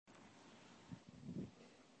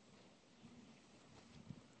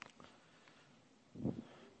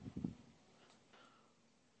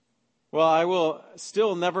Well, I will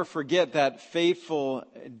still never forget that fateful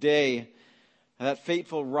day, that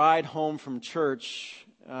fateful ride home from church.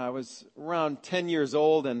 I was around 10 years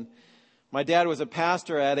old, and my dad was a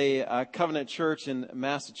pastor at a covenant church in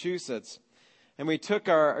Massachusetts. And we took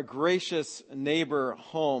our gracious neighbor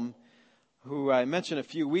home, who I mentioned a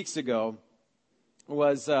few weeks ago,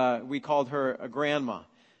 we called her a grandma.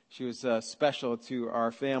 She was special to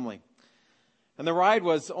our family. And the ride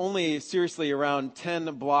was only seriously around 10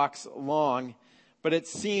 blocks long, but it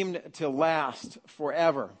seemed to last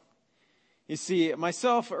forever. You see,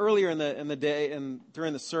 myself earlier in the day and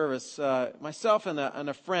during the service, myself and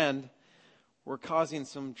a friend were causing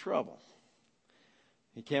some trouble.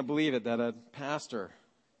 You can't believe it that a pastor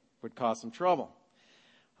would cause some trouble.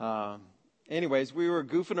 Anyways, we were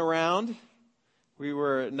goofing around. We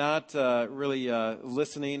were not really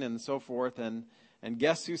listening and so forth. And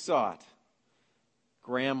guess who saw it?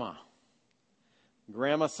 Grandma.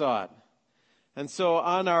 Grandma saw it. And so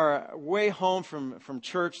on our way home from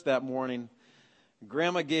church that morning,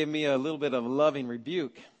 Grandma gave me a little bit of a loving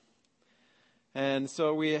rebuke. And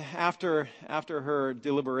so after her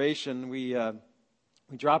deliberation, we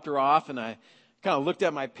dropped her off, and I kind of looked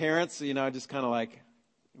at my parents, just kind of like,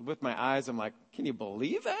 with my eyes, I'm like, can you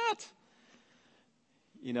believe that?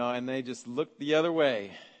 And they just looked the other way,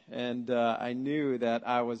 and I knew that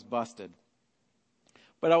I was busted.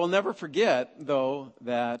 But I will never forget, though,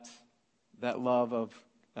 that love of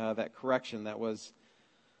that correction that was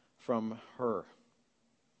from her.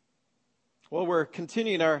 Well, we're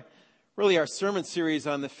continuing our sermon series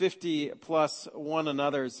on the 50 plus one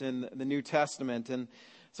another's in the New Testament, and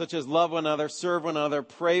such as love one another, serve one another,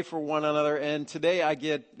 pray for one another. And today I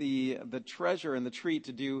get the treasure and the treat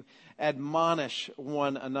to do admonish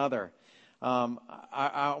one another.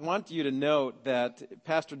 I want you to note that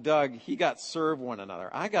Pastor Doug, he got serve one another.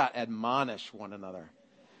 I got admonish one another.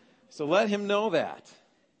 So let him know that.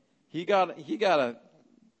 He got a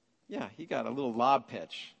little lob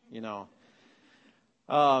pitch,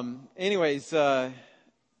 Anyways,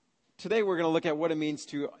 today we're going to look at what it means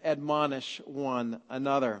to admonish one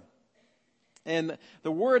another. And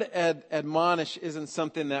the word admonish isn't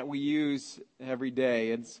something that we use every day.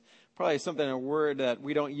 It's probably a word that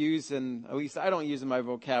we don't use, and at least I don't use in my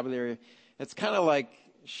vocabulary. It's kind of like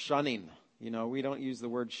shunning. We don't use the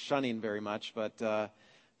word shunning very much, but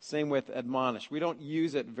same with admonish. We don't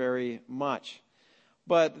use it very much.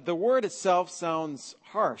 But the word itself sounds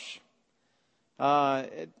harsh.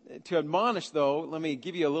 To admonish, though, let me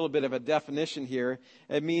give you a little bit of a definition here.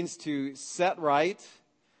 It means to set right,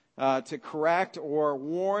 to correct or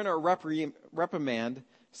warn or reprimand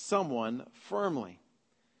someone firmly.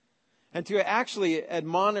 And to actually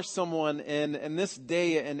admonish someone in this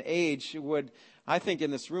day and age I think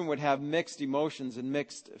in this room would have mixed emotions and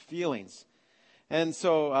mixed feelings. And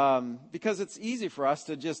so, because it's easy for us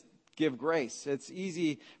to just give grace. It's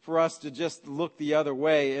easy for us to just look the other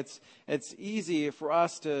way. It's easy for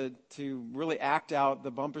us to really act out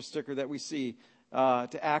the bumper sticker that we see,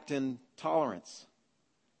 to act in tolerance.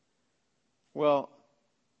 Well,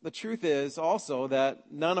 the truth is also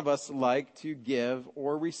that none of us like to give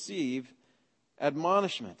or receive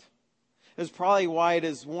admonishment. It's probably why it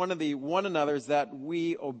is one of the one another's that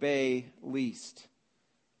we obey least.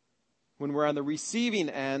 When we're on the receiving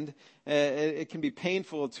end, it can be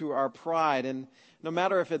painful to our pride. And no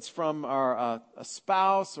matter if it's from a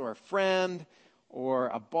spouse or a friend or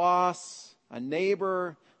a boss, a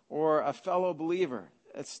neighbor, or a fellow believer,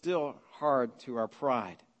 it's still hard to our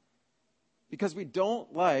pride. Because we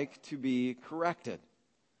don't like to be corrected.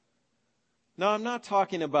 Now, I'm not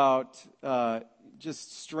talking about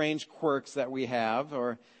just strange quirks that we have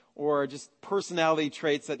or just personality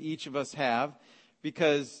traits that each of us have,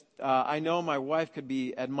 because I know my wife could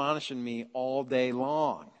be admonishing me all day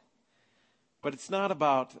long. But it's not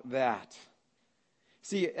about that.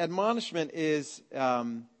 See, admonishment is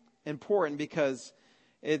important because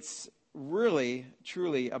it's really,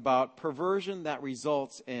 truly about perversion that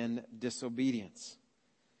results in disobedience.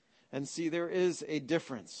 And see, there is a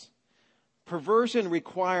difference. Perversion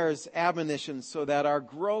requires admonition so that our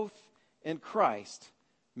growth in Christ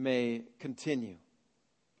may continue.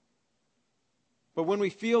 But when we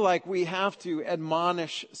feel like we have to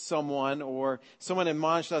admonish someone or someone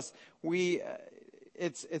admonished us,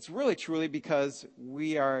 it's really truly because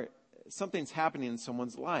something's happening in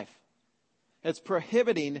someone's life. It's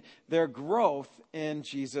prohibiting their growth in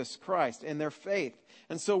Jesus Christ, in their faith.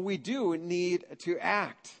 And so we do need to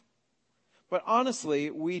act. But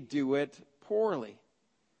honestly, we do it poorly.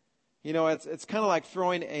 It's kind of like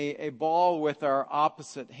throwing a ball with our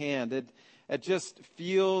opposite hand. It just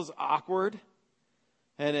feels awkward,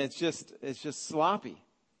 and it's just sloppy.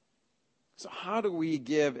 So how do we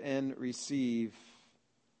give and receive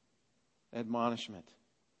admonishment?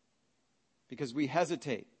 Because we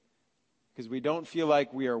hesitate. Because we don't feel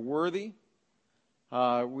like we are worthy.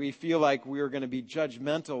 We feel like we are going to be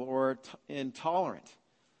judgmental or intolerant.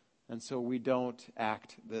 And so we don't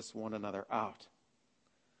act this one another out.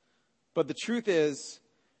 But the truth is,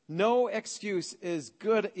 no excuse is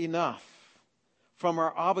good enough from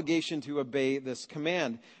our obligation to obey this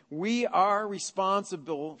command. We are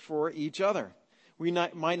responsible for each other. We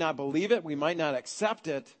might not believe it, we might not accept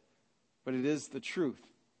it, but it is the truth.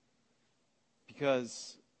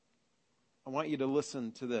 Because I want you to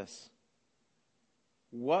listen to this.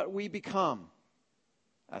 What we become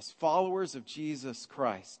as followers of Jesus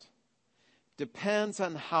Christ depends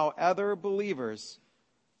on how other believers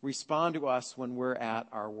respond to us when we're at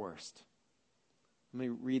our worst. Let me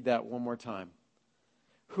read that one more time.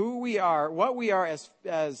 Who we are, what we are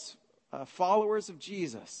as followers of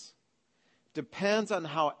Jesus depends on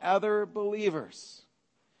how other believers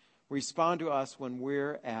respond to us when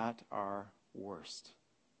we're at our worst.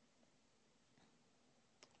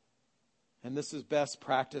 And this is best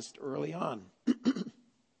practiced early on.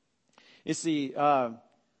 You see,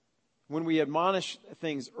 when we admonish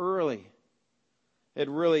things early, it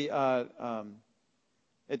really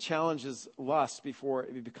it challenges lust before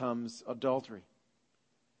it becomes adultery.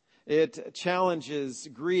 It challenges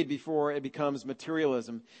greed before it becomes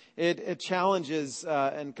materialism. It challenges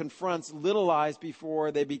and confronts little lies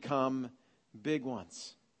before they become big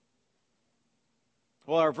ones.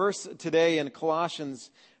 Well, our verse today in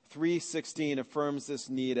Colossians 3:16 affirms this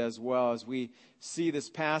need as well. As we see this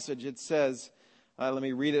passage, it says, let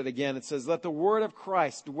me read it again. It says, "Let the word of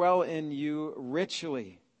Christ dwell in you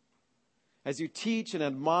richly, as you teach and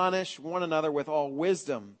admonish one another with all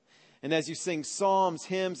wisdom, and as you sing psalms,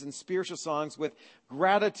 hymns, and spiritual songs with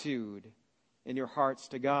gratitude in your hearts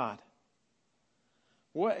to God."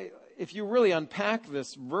 What, if you really unpack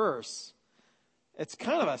this verse, it's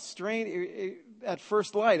kind of a strange, at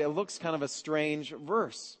first light, it looks kind of a strange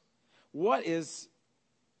verse. What is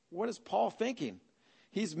Paul thinking?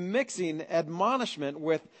 He's mixing admonishment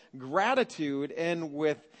with gratitude and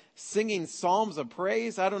with singing psalms of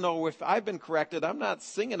praise. I don't know if I've been corrected. I'm not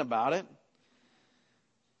singing about it.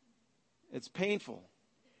 It's painful.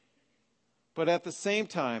 But at the same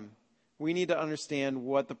time, we need to understand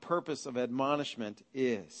what the purpose of admonishment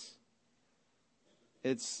is.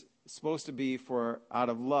 It's supposed to be for out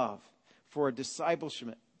of love, for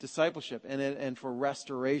discipleship and for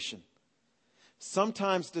restoration.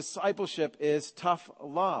 Sometimes discipleship is tough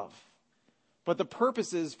love. But the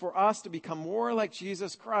purpose is for us to become more like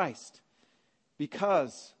Jesus Christ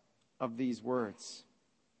because of these words.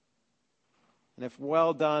 And if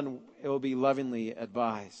well done, it will be lovingly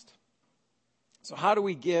advised. So how do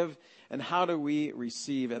we give and how do we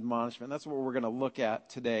receive admonishment? That's what we're going to look at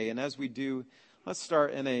today. And as we do, let's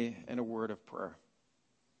start in a word of prayer.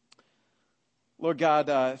 Lord God,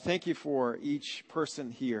 thank you for each person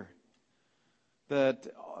here. That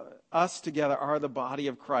us together are the body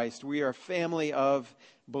of Christ. We are a family of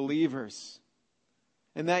believers.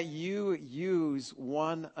 And that you use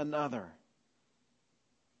one another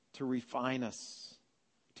to refine us,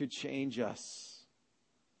 to change us,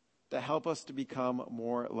 to help us to become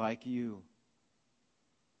more like you.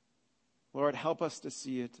 Lord, help us to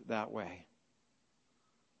see it that way.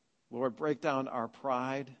 Lord, break down our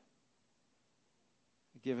pride.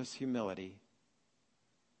 Give us humility.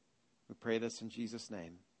 We pray this in Jesus'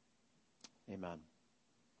 name. Amen.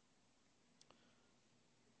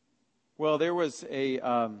 Well, there was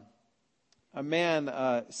a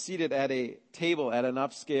man seated at a table at an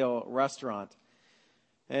upscale restaurant.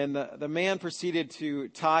 And the man proceeded to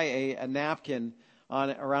tie a napkin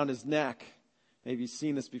around his neck. Maybe you've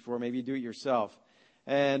seen this before. Maybe you do it yourself.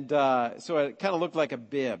 And so it kind of looked like a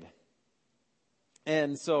bib.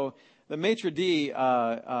 And so the maitre d'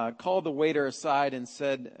 called the waiter aside and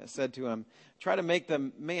said to him, try to make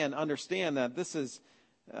the man understand that this is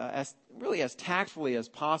as tactfully as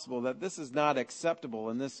possible, that this is not acceptable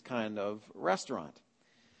in this kind of restaurant.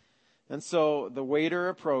 And so the waiter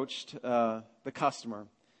approached the customer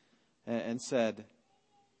and said,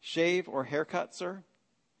 "Shave or haircut, sir?"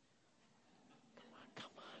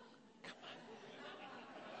 Come on.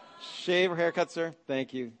 Shave or haircut, sir?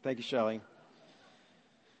 Thank you, Shelley.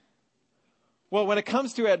 Well, when it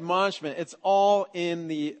comes to admonishment, it's all in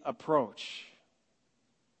the approach.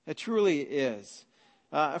 It truly is.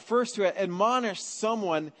 First, to admonish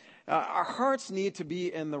someone, our hearts need to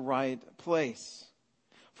be in the right place.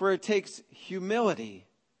 For it takes humility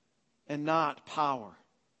and not power.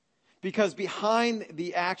 Because behind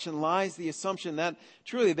the action lies the assumption that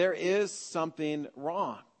truly there is something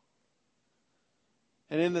wrong.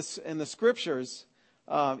 And in the scriptures,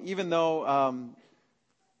 even though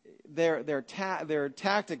their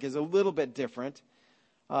tactic is a little bit different,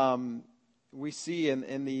 we see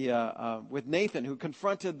in the with Nathan, who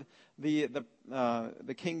confronted the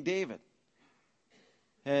King David,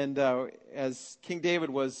 and as King David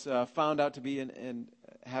was found out to be in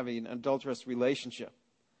having an adulterous relationship.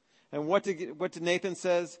 And what did Nathan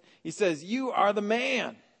says? He says, "You are the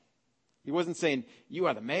man." He wasn't saying, "You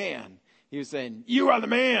are the man." He was saying, "You are the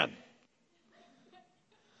man."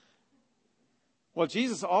 Well,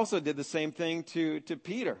 Jesus also did the same thing to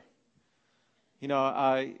Peter. You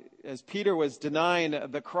know, as Peter was denying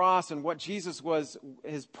the cross and what Jesus was,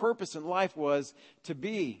 his purpose in life was to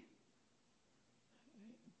be,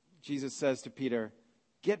 Jesus says to Peter,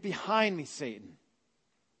 "Get behind me, Satan,"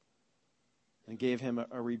 and gave him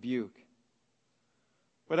a rebuke.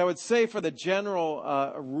 But I would say for the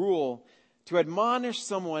general rule, to admonish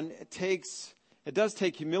someone, it does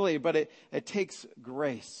take humility, but it takes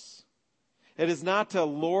grace. It is not to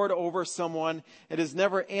lord over someone. It is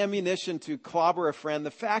never ammunition to clobber a friend.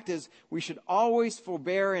 The fact is, we should always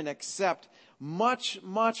forbear and accept much,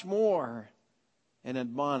 much more and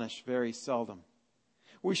admonish very seldom.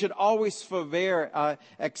 We should always forbear,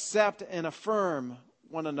 accept, and affirm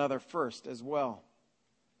one another first as well.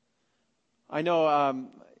 I know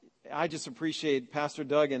I just appreciate Pastor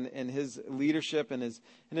Doug and his leadership and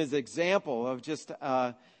his example of just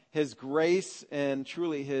his grace and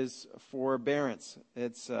truly his forbearance.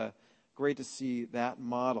 It's great to see that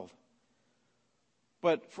modeled.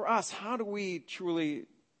 But for us, how do we truly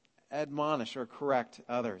admonish or correct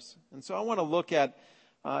others? And so I want to look at,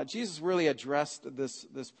 Jesus really addressed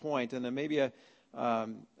this point, and then maybe a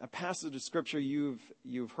passage of scripture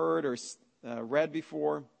you've heard or read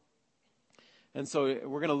before. And so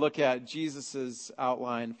we're going to look at Jesus'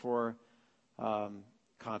 outline for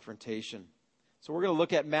confrontation. So we're going to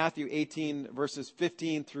look at Matthew 18, verses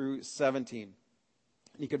 15 through 17.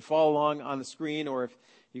 You can follow along on the screen, or if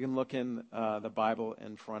you can look in the Bible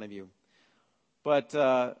in front of you. But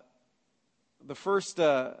the first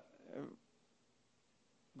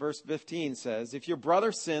verse 15 says, "If your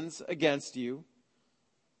brother sins against you,"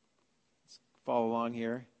 let's follow along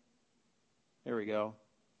here. There we go.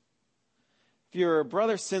 "If your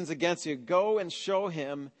brother sins against you, go and show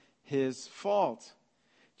him his fault,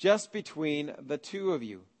 just between the two of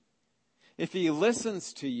you. If he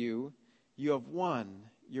listens to you, you have won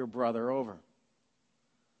your brother over."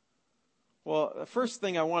 Well, the first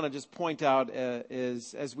thing I want to just point out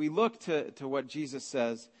is, as we look to what Jesus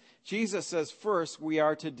says first we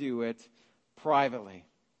are to do it privately.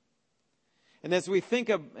 And as we think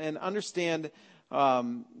of and understand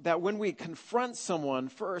that when we confront someone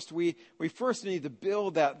first, we first need to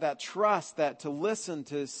build that trust, that to listen,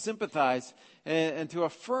 to sympathize, and to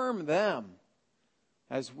affirm them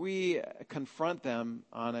as we confront them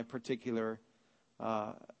on a particular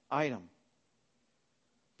item.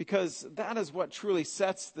 Because that is what truly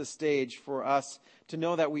sets the stage for us to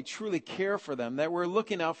know that we truly care for them, that we're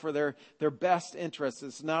looking out for their best interests.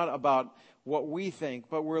 It's not about what we think,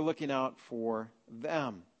 but we're looking out for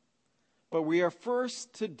them. But we are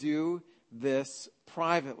first to do this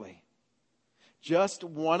privately. Just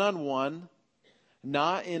one-on-one,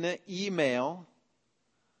 not in an email,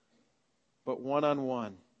 but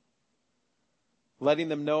one-on-one. Letting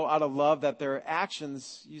them know out of love that their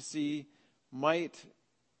actions, you see, might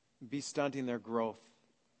be stunting their growth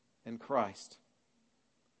in Christ.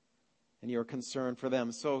 And you're concerned for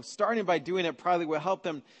them. So starting by doing it privately will help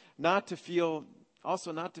them not to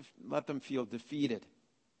let them feel defeated.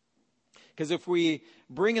 Because if we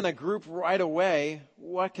bring in a group right away,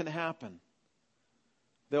 what can happen?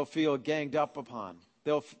 They'll feel ganged up upon.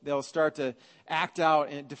 They'll start to act out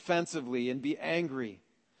and defensively and be angry.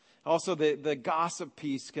 Also, the gossip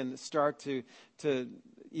piece can start to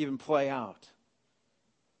even play out.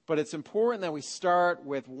 But it's important that we start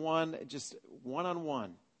with just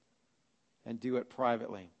one-on-one and do it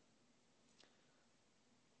privately.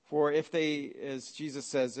 For if they, as Jesus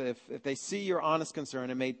says, if they see your honest concern,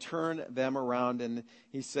 it may turn them around, and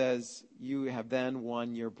he says, you have then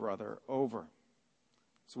won your brother over.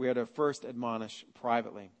 So we are to first admonish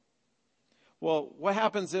privately. Well, what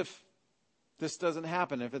happens if this doesn't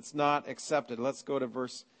happen, if it's not accepted? Let's go to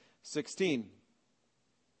verse 16. It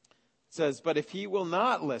says, "But if he will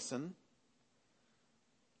not listen,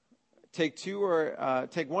 take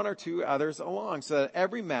one or two others along, so that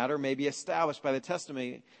every matter may be established by the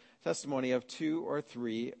testimony of 2 or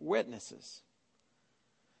 3 witnesses."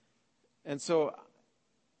 And so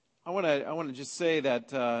I want to just say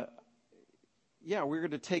that we're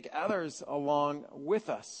going to take others along with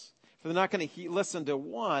us. If they're not going to listen to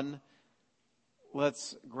one,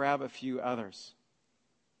 let's grab a few others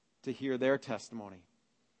to hear their testimony.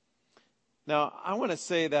 Now, I want to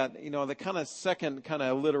say that, the kind of second kind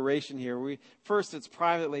of alliteration here, first it's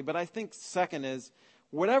privately, but I think second is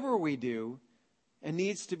whatever we do, it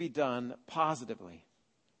needs to be done positively.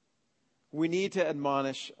 We need to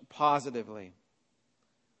admonish positively.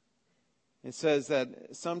 It says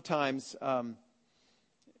that sometimes,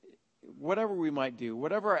 whatever we might do,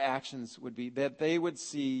 whatever our actions would be, that they would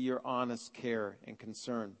see your honest care and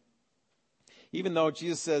concern. Even though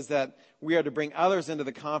Jesus says that we are to bring others into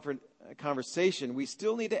the conversation, we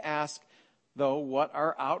still need to ask, though, what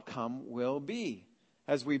our outcome will be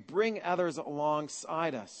as we bring others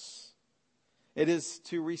alongside us. It is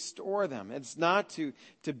to restore them. It's not to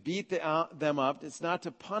beat them up. It's not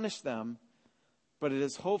to punish them, but it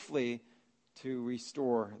is hopefully to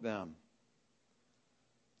restore them,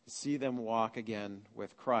 to see them walk again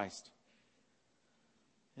with Christ.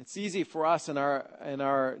 It's easy for us in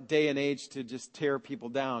our day and age to just tear people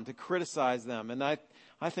down, to criticize them. And I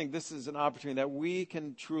think this is an opportunity that we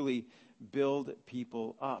can truly build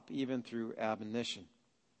people up, even through admonition.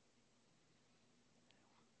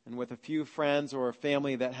 And with a few friends or a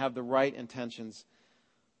family that have the right intentions,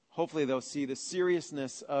 hopefully they'll see the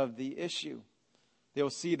seriousness of the issue. They'll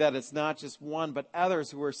see that it's not just one, but others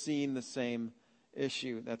who are seeing the same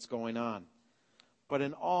issue that's going on. But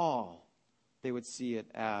in all, they would see it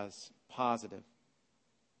as positive.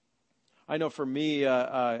 I know for me,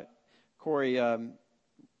 Corey,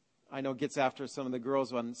 I know gets after some of the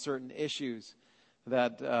girls on certain issues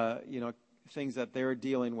that, things that they're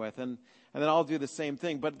dealing with. And then I'll do the same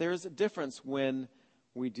thing. But there's a difference when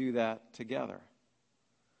we do that together.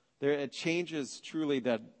 It changes truly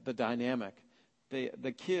the dynamic.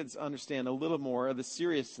 The kids understand a little more of the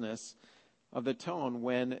seriousness of the tone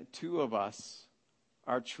when two of us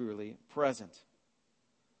are truly present.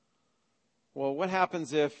 Well, what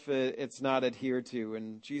happens if it's not adhered to?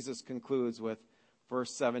 And Jesus concludes with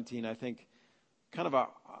verse 17. I think kind of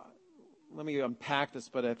let me unpack this,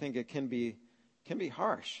 but I think it can be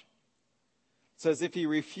harsh. It says, if he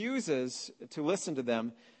refuses to listen to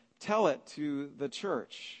them, tell it to the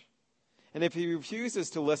church. And if he refuses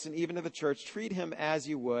to listen even to the church, treat him as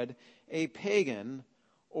you would a pagan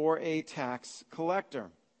or a tax collector.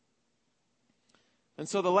 And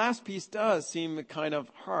so the last piece does seem kind of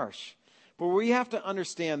harsh. But we have to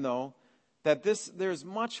understand, though, that there's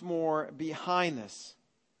much more behind this.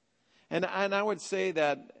 And I would say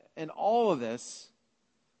that in all of this,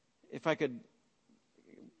 if I could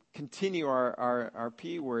continue our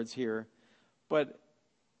P words here, but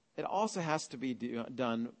it also has to be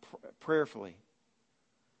done prayerfully.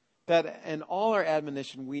 That in all our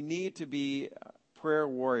admonition, we need to be prayer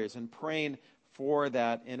warriors and praying for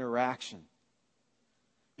that interaction.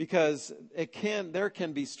 Because there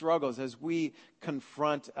can be struggles as we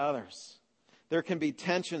confront others. There can be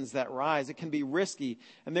tensions that rise. It can be risky.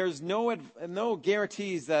 And there's no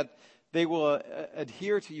guarantees that they will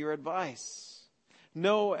adhere to your advice.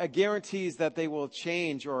 No guarantees that they will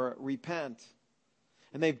change or repent.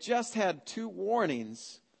 And they've just had 2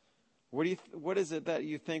 warnings. What is it that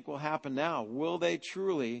you think will happen now? Will they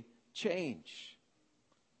truly change?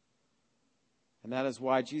 And that is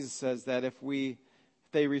why Jesus says that if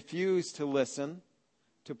they refuse to listen,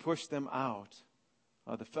 to push them out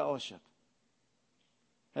of the fellowship.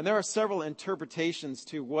 And there are several interpretations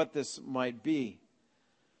to what this might be.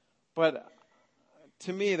 But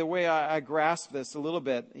to me, the way I grasp this a little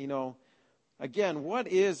bit, again, what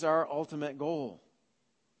is our ultimate goal?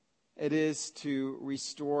 It is to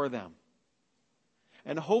restore them.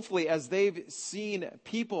 And hopefully, as they've seen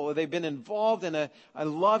people, they've been involved in a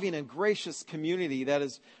loving and gracious community that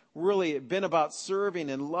has really been about serving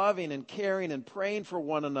and loving and caring and praying for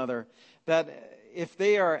one another, that if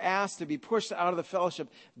they are asked to be pushed out of the fellowship,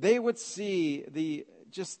 they would see the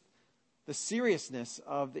seriousness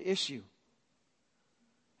of the issue.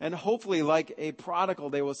 And hopefully, like a prodigal,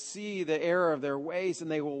 they will see the error of their ways and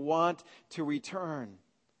they will want to return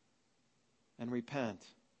and repent.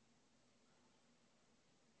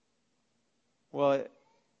 Well,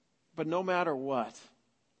 but no matter what,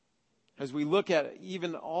 as we look at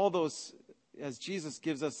even all those, as Jesus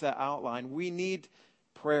gives us that outline, we need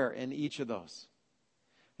prayer in each of those.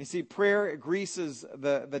 You see, prayer greases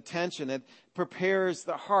the tension. It prepares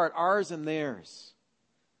the heart, ours and theirs.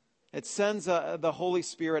 It sends the Holy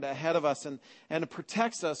Spirit ahead of us and it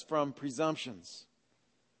protects us from presumptions.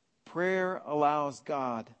 Prayer allows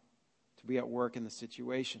God to be at work in the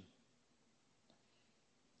situation.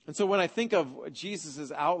 And so when I think of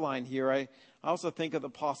Jesus' outline here, I also think of the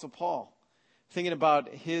Apostle Paul, thinking about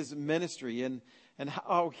his ministry and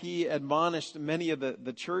how he admonished many of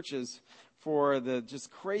the churches for the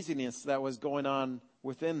just craziness that was going on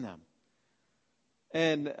within them.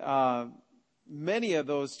 And many of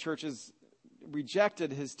those churches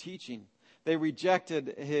rejected his teaching. They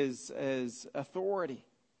rejected his authority.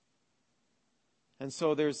 And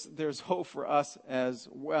so there's hope for us as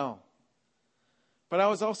well. But I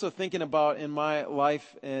was also thinking about in my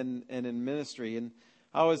life and in ministry, and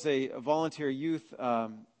I was a volunteer youth a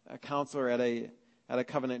counselor at a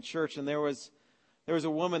covenant church, and there was a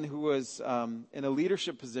woman who was in a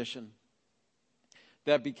leadership position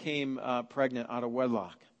that became pregnant out of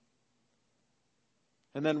wedlock.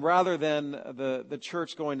 And then rather than the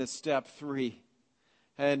church going to step 3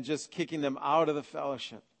 and just kicking them out of the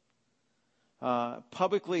fellowship,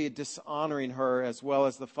 publicly dishonoring her as well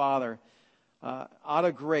as the father, out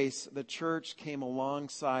of grace, the church came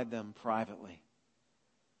alongside them privately.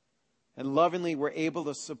 And lovingly were able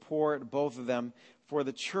to support both of them for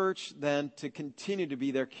the church then to continue to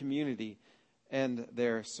be their community and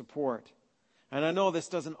their support. And I know this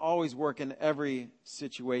doesn't always work in every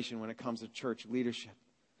situation when it comes to church leadership.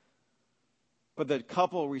 But the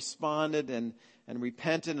couple responded and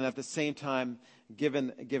repented, and at the same time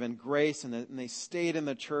given grace, and they stayed in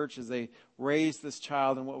the church as they raised this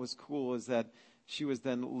child. And what was cool is that she was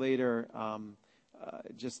then later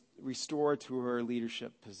just restored to her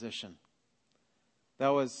leadership position. That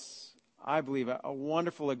was, I believe, a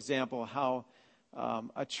wonderful example of how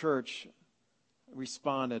a church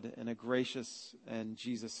responded in a gracious and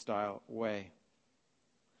Jesus-style way.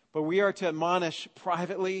 But we are to admonish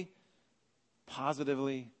privately,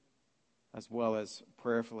 positively, as well as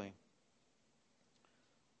prayerfully.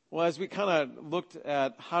 Well, as we kind of looked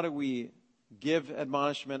at how do we give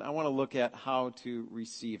admonishment, I want to look at how to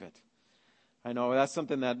receive it. I know that's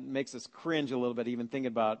something that makes us cringe a little bit, even thinking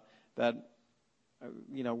about that,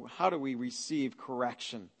 how do we receive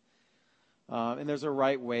correction? And there's a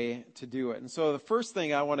right way to do it. And so the first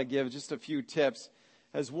thing I want to give, just a few tips,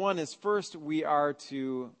 as one is first we are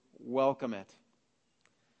to welcome it.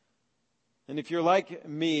 And if you're like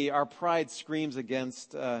me, our pride screams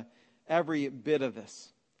against every bit of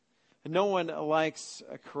this. No one likes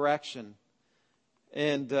a correction.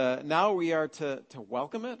 And now we are to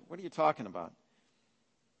welcome it? What are you talking about?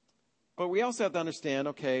 But we also have to understand,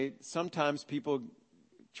 okay, sometimes people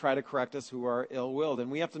try to correct us who are ill-willed.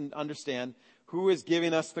 And we have to understand who is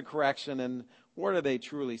giving us the correction and what are they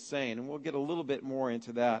truly saying. And we'll get a little bit more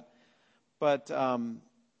into that. But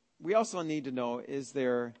we also need to know, is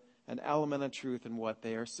there an element of truth in what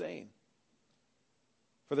they are saying?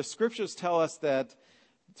 For the scriptures tell us that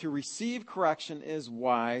to receive correction is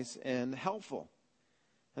wise and helpful.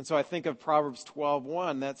 And so I think of Proverbs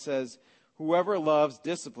 12:1 that says, whoever loves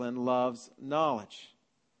discipline loves knowledge,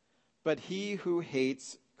 but he who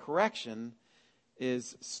hates correction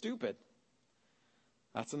is stupid.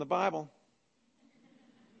 That's in the Bible.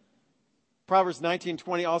 Proverbs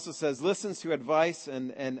 19:20 also says, listen to advice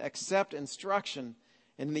and accept instruction.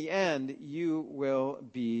 In the end, you will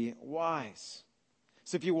be wise.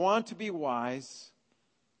 So if you want to be wise,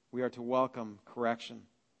 we are to welcome correction.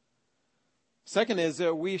 Second is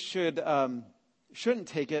that we shouldn't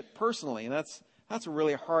take it personally, and that's a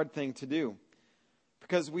really hard thing to do,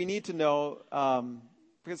 because we need to know.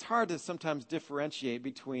 Because it's hard to sometimes differentiate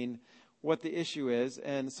between what the issue is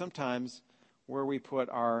and sometimes where we put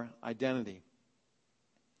our identity.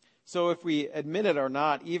 So if we admit it or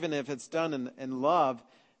not, even if it's done in love,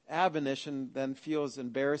 admonition then feels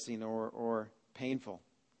embarrassing or painful.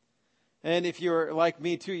 And if you're like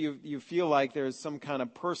me too, you feel like there's some kind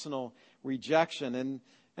of personal rejection.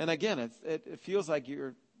 And again, it feels like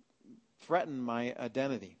you're threatening my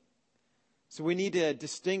identity. So we need to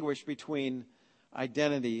distinguish between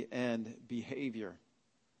identity and behavior.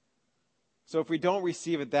 So if we don't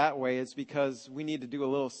receive it that way, it's because we need to do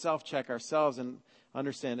a little self-check ourselves and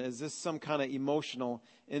understand, is this some kind of emotional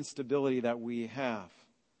instability that we have?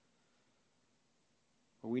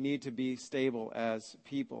 We need to be stable as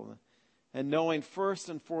people. And knowing first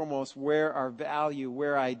and foremost where our value,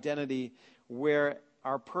 where our identity, where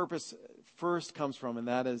our purpose first comes from, and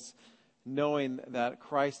that is knowing that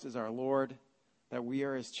Christ is our Lord, that we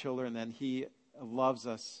are His children, and He loves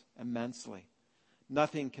us immensely.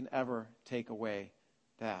 Nothing can ever take away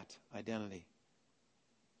that identity.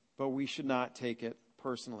 But we should not take it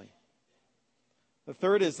personally. The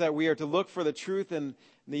third is that we are to look for the truth in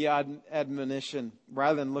the admonition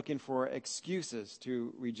rather than looking for excuses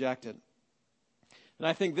to reject it. And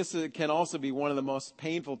I think this can also be one of the most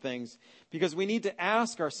painful things, because we need to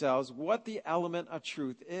ask ourselves what the element of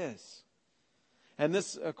truth is. And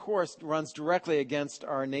this, of course, runs directly against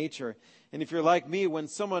our nature. And if you're like me, when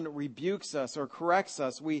someone rebukes us or corrects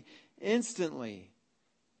us, we instantly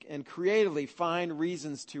and creatively find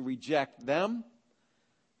reasons to reject them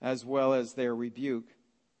as well as their rebuke.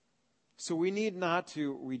 So we need not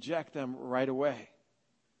to reject them right away.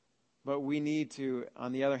 But we need to,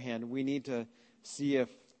 on the other hand, we need to see if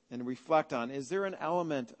and reflect on, is there an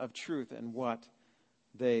element of truth in what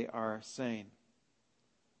they are saying?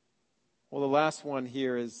 Well, the last one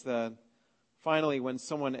here is that finally, when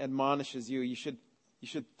someone admonishes you, you should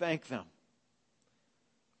thank them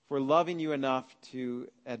for loving you enough to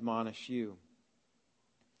admonish you.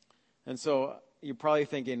 And so you're probably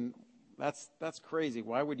thinking, that's crazy.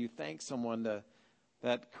 Why would you thank someone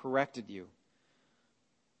that corrected you?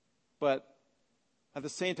 But at the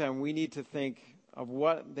same time, we need to think of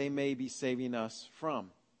what they may be saving us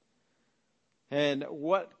from, and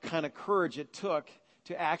what kind of courage it took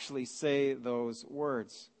to actually say those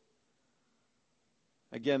words.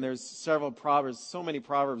 Again, there's several Proverbs, so many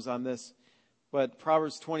Proverbs on this, but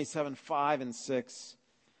Proverbs 27:5-6,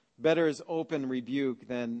 better is open rebuke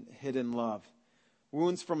than hidden love.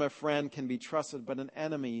 Wounds from a friend can be trusted, but an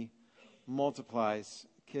enemy multiplies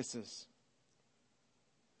kisses.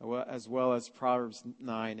 As well as Proverbs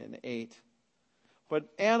 9:8. But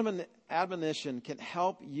admonition can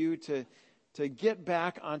help you to get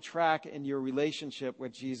back on track in your relationship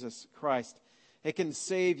with Jesus Christ. It can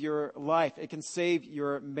save your life. It can save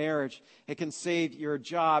your marriage. It can save your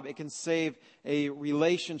job. It can save a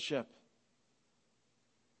relationship.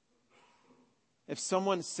 If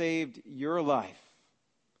someone saved your life,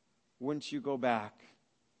 wouldn't you go back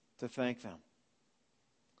to thank them?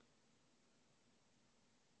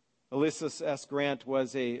 Ulysses S. Grant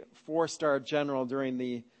was a 4-star general during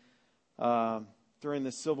the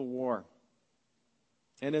Civil War,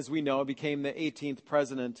 and as we know, became the 18th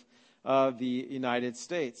president of the United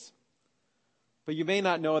States. But you may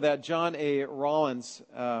not know that John A. Rawlins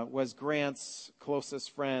was Grant's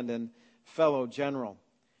closest friend and fellow general,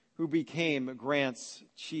 who became Grant's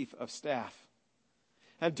chief of staff.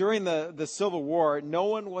 And during the Civil War, no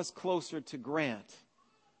one was closer to Grant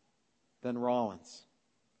than Rawlins.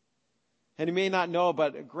 And you may not know,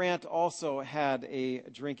 but Grant also had a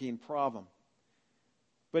drinking problem.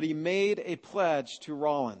 But he made a pledge to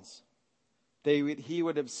Rawlins that he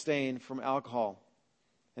would abstain from alcohol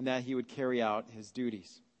and that he would carry out his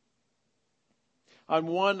duties. On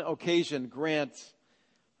one occasion, Grant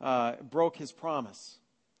broke his promise,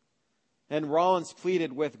 and Rawlins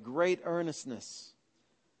pleaded with great earnestness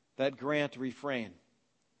that Grant refrain,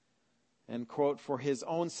 and, quote, for his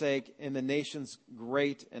own sake in the nation's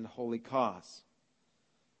great and holy cause.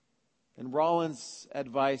 And Rawlins'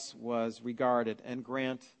 advice was regarded, and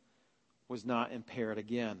Grant was not impaired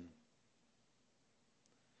again.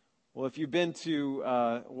 Well, if you've been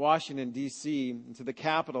to Washington, D.C., to the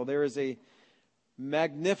Capitol, there is a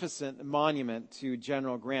magnificent monument to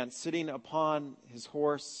General Grant sitting upon his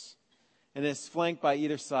horse, and is flanked by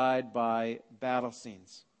either side by battle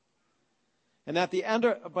scenes. And at the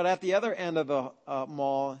other end of the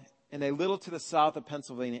mall, and a little to the south of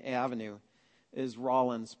Pennsylvania Avenue, is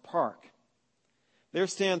Rollins Park. There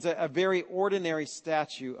stands a very ordinary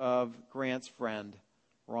statue of Grant's friend,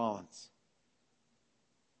 Rawlins.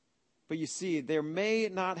 But you see, there may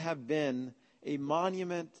not have been a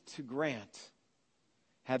monument to Grant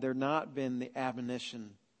had there not been the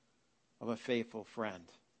admonition of a faithful friend.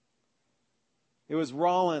 It was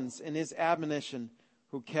Rawlins and his admonition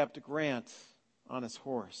who kept Grant on his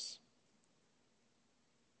horse.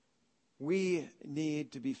 We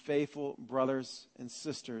need to be faithful brothers and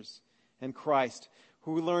sisters in Christ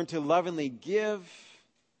who learn to lovingly give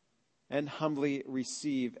and humbly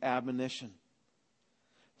receive admonition,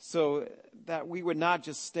 so that we would not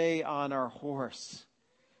just stay on our horse,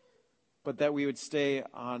 but that we would stay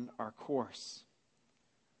on our course,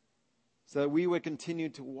 so that we would continue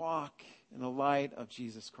to walk in the light of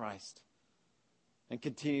Jesus Christ and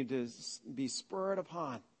continue to be spurred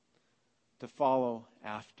upon to follow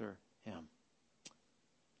after him.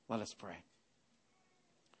 Let us pray.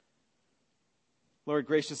 Lord,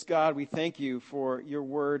 gracious God, we thank you for your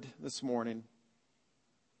word this morning.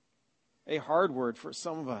 A hard word for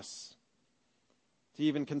some of us to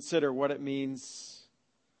even consider what it means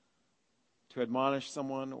to admonish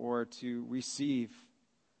someone or to receive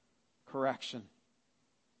correction.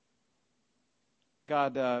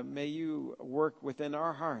 God, may you work within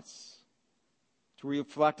our hearts to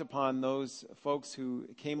reflect upon those folks who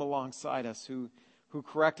came alongside us, who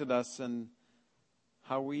corrected us, and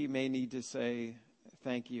how we may need to say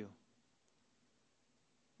thank you.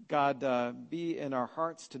 God, be in our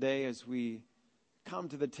hearts today as we come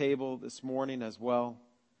to the table this morning as well.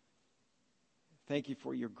 Thank you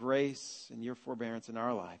for your grace and your forbearance in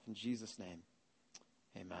our life. In Jesus' name,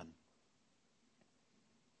 amen.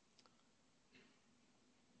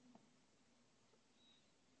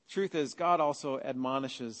 Truth is, God also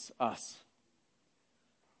admonishes us.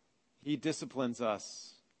 He disciplines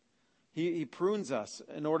us. He prunes us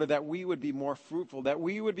in order that we would be more fruitful, that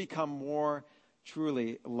we would become more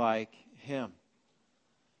truly like Him.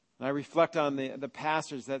 And I reflect on the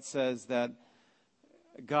passage that says that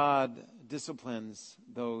God disciplines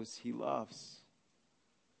those He loves.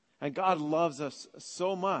 And God loves us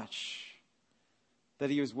so much that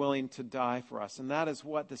He was willing to die for us. And that is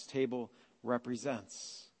what this table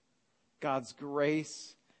represents. God's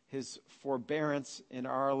grace, His forbearance in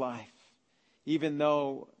our life, even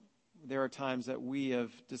though there are times that we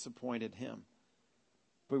have disappointed Him.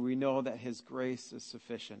 But we know that His grace is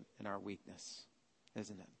sufficient in our weakness,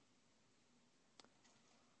 isn't it?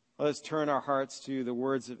 Let us turn our hearts to the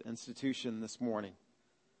words of institution this morning.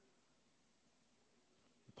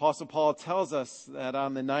 Apostle Paul tells us that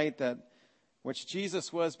on the night that which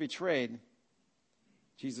Jesus was betrayed,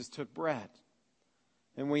 Jesus took bread.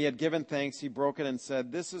 And when He had given thanks, He broke it and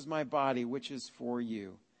said, "This is my body, which is for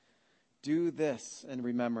you. Do this in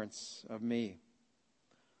remembrance of me."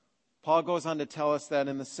 Paul goes on to tell us that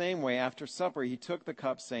in the same way, after supper, He took the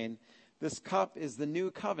cup, saying, "This cup is the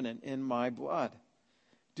new covenant in my blood.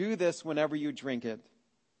 Do this whenever you drink it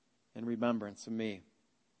in remembrance of me."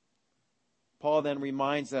 Paul then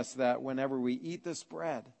reminds us that whenever we eat this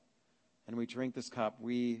bread and we drink this cup,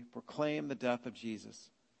 we proclaim the death of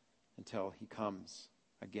Jesus until He comes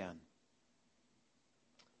again.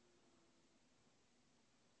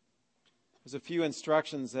 There's a few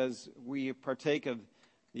instructions as we partake of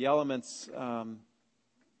the elements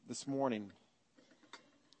this morning.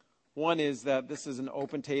 One is that this is an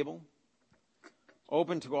open table,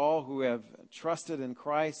 open to all who have trusted in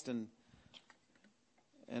Christ and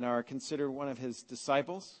are considered one of His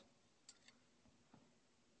disciples.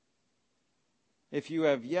 If you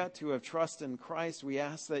have yet to have trust in Christ, we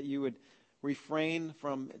ask that you would refrain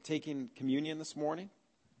from taking communion this morning.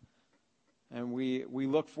 And we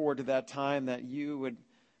look forward to that time that you would,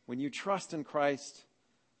 when you trust in Christ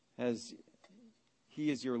as He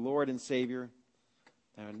is your Lord and Savior,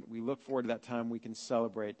 and we look forward to that time we can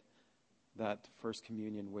celebrate that first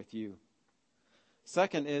communion with you.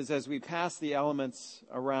 Second is, as we pass the elements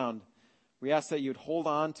around, we ask that you'd hold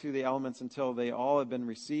on to the elements until they all have been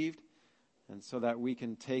received, and so that we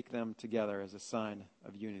can take them together as a sign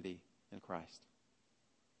of unity in Christ.